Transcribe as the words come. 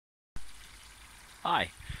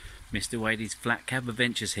Hi, Mr. Wadey's Flat Cab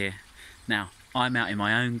Adventures here. Now, I'm out in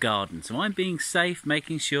my own garden, so I'm being safe,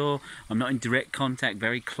 making sure I'm not in direct contact,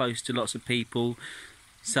 very close to lots of people.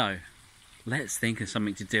 So, let's think of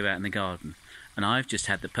something to do out in the garden. And I've just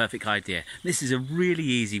had the perfect idea. This is a really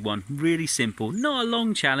easy one, really simple, not a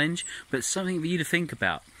long challenge, but something for you to think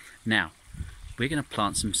about. Now, we're going to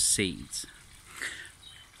plant some seeds.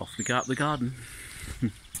 Off we go up the garden.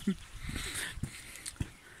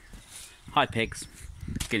 Hi pigs.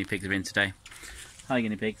 Guinea pigs are in today. Hi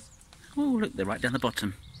guinea pigs. Oh look, they're right down the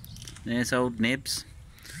bottom. There's old Nibs.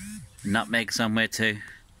 Nutmeg somewhere too.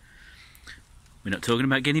 We're not talking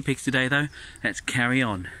about guinea pigs today though. Let's carry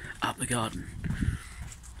on up the garden.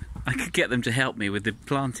 I could get them to help me with the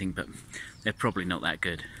planting, but they're probably not that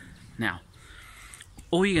good. Now,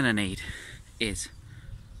 all you're going to need is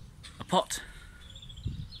a pot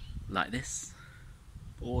like this,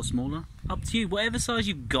 or smaller, up to you, whatever size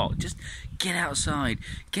you've got. Just get outside,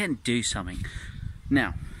 get and do something.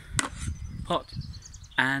 Now, pot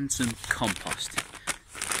and some compost.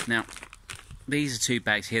 Now, these are 2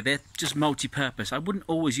 bags here. They're just multi-purpose. I wouldn't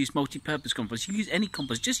always use multi-purpose compost. You use any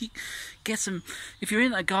compost. Just get some. If you're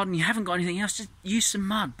in that garden, you haven't got anything else, just use some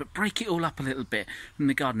mud, but break it all up a little bit from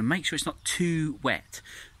the garden and make sure it's not too wet.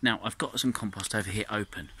 Now, I've got some compost over here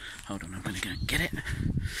open. Hold on, I'm going to go and get it.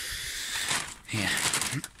 Here.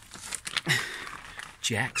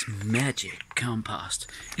 Jack's Magic Compost.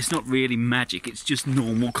 It's not really magic, it's just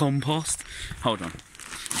normal compost. Hold on.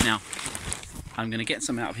 Now, I'm going to get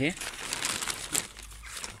some out of here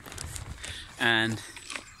and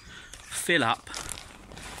fill up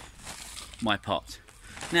my pot.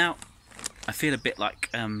 Now, I feel a bit like,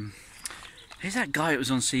 who's that guy that was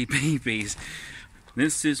on CBeebies?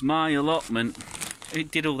 This is my allotment. He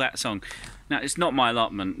did all that song. Now, it's not my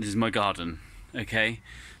allotment, this is my garden. Okay,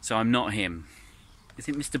 so I'm not him. Is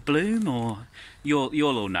it Mr. Bloom, or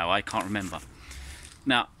you'll all know? I can't remember.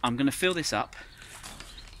 Now I'm going to fill this up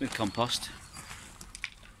with compost.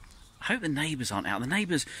 I hope the neighbours aren't out. The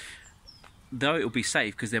neighbours, though it'll be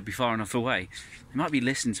safe because they'll be far enough away, they might be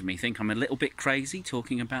listening to me, think I'm a little bit crazy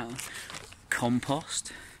talking about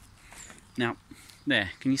compost. Now,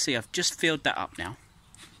 there, can you see I've just filled that up now?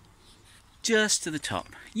 Just to the top.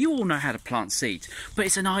 You all know how to plant seeds, but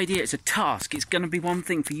it's an idea, it's a task. It's going to be one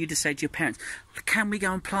thing for you to say to your parents, can we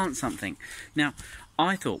go and plant something? Now,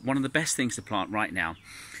 I thought one of the best things to plant right now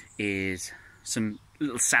is some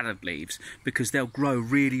little salad leaves, because they'll grow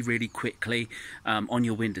really, really quickly on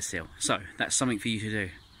your windowsill. So, that's something for you to do.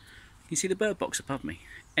 You see the bird box above me?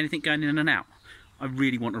 Anything going in and out? I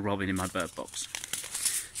really want a robin in my bird box.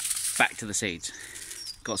 Back to the seeds.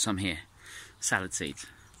 Got some here. Salad seeds.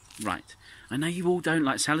 Right. I know you all don't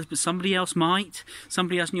like salads, but somebody else might.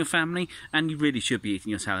 Somebody else in your family, and you really should be eating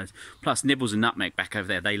your salads. Plus, Nibbles and Nutmeg back over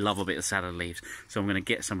there, they love a bit of salad leaves. So I'm going to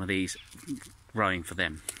get some of these growing for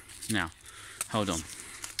them. Now, hold on.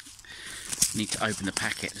 Need to open the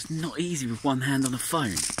packet. It's not easy with one hand on a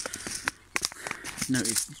phone. No,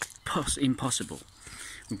 it's impossible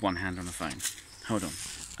with one hand on a phone. Hold on.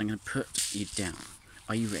 I'm going to put you down.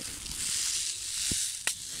 Are you ready?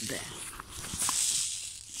 There.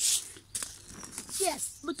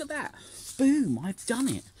 Yes, look at that. Boom, I've done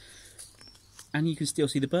it. And you can still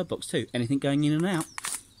see the bird box too. Anything going in and out.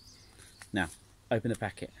 Now, open the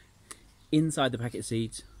packet. Inside the packet of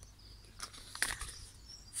seeds.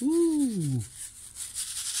 Ooh.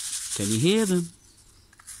 Can you hear them?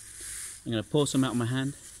 I'm going to pour some out of my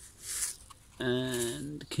hand.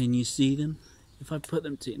 And can you see them? If I put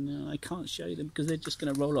them to... No, I can't show you them because they're just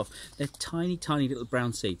going to roll off. They're tiny, tiny little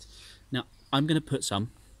brown seeds. Now, I'm going to put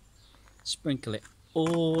some... Sprinkle it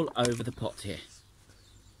all over the pot here.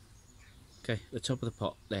 Okay, the top of the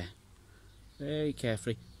pot, there. Very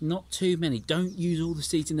carefully. Not too many. Don't use all the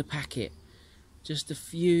seeds in the packet. Just a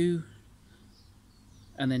few.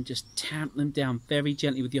 And then just tamp them down very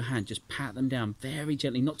gently with your hand. Just pat them down very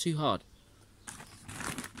gently, not too hard.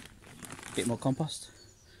 Bit more compost.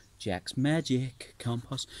 Jack's Magic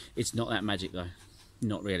Compost. It's not that magic though.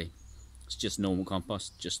 Not really. It's just normal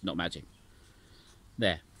compost, just not magic.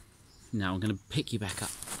 There. Now I'm going to pick you back up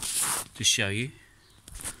to show you,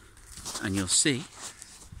 and you'll see,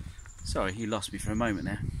 sorry you lost me for a moment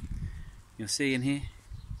there, you'll see in here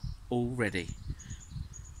already,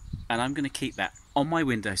 and I'm going to keep that on my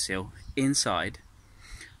windowsill inside.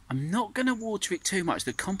 I'm not going to water it too much,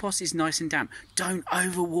 the compost is nice and damp. Don't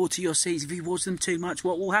over water your seeds. If you water them too much,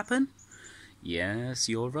 what will happen? Yes,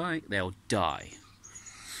 you're right, they'll die.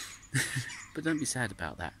 But don't be sad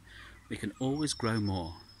about that, we can always grow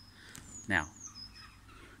more. Now,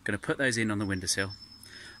 I'm going to put those in on the windowsill.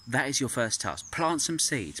 That is your first task. Plant some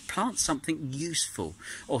seeds. Plant something useful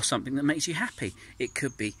or something that makes you happy. It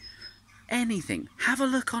could be anything. Have a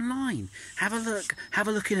look online. Have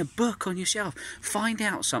a look in a book on your shelf. Find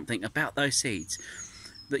out something about those seeds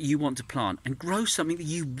that you want to plant and grow something that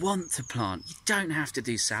you want to plant. You don't have to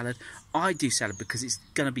do salad. I do salad because it's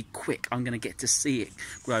going to be quick. I'm going to get to see it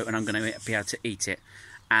grow and I'm going to be able to eat it.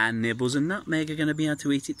 And Nibbles and Nutmeg are going to be able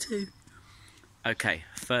to eat it too. Okay,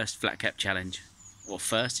 first flat cap challenge. Well,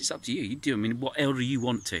 first, it's up to you. You do, I mean, what order you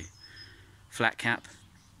want to. Flat cap,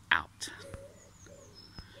 out.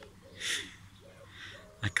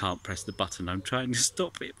 I can't press the button. I'm trying to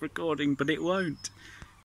stop it recording, but it won't.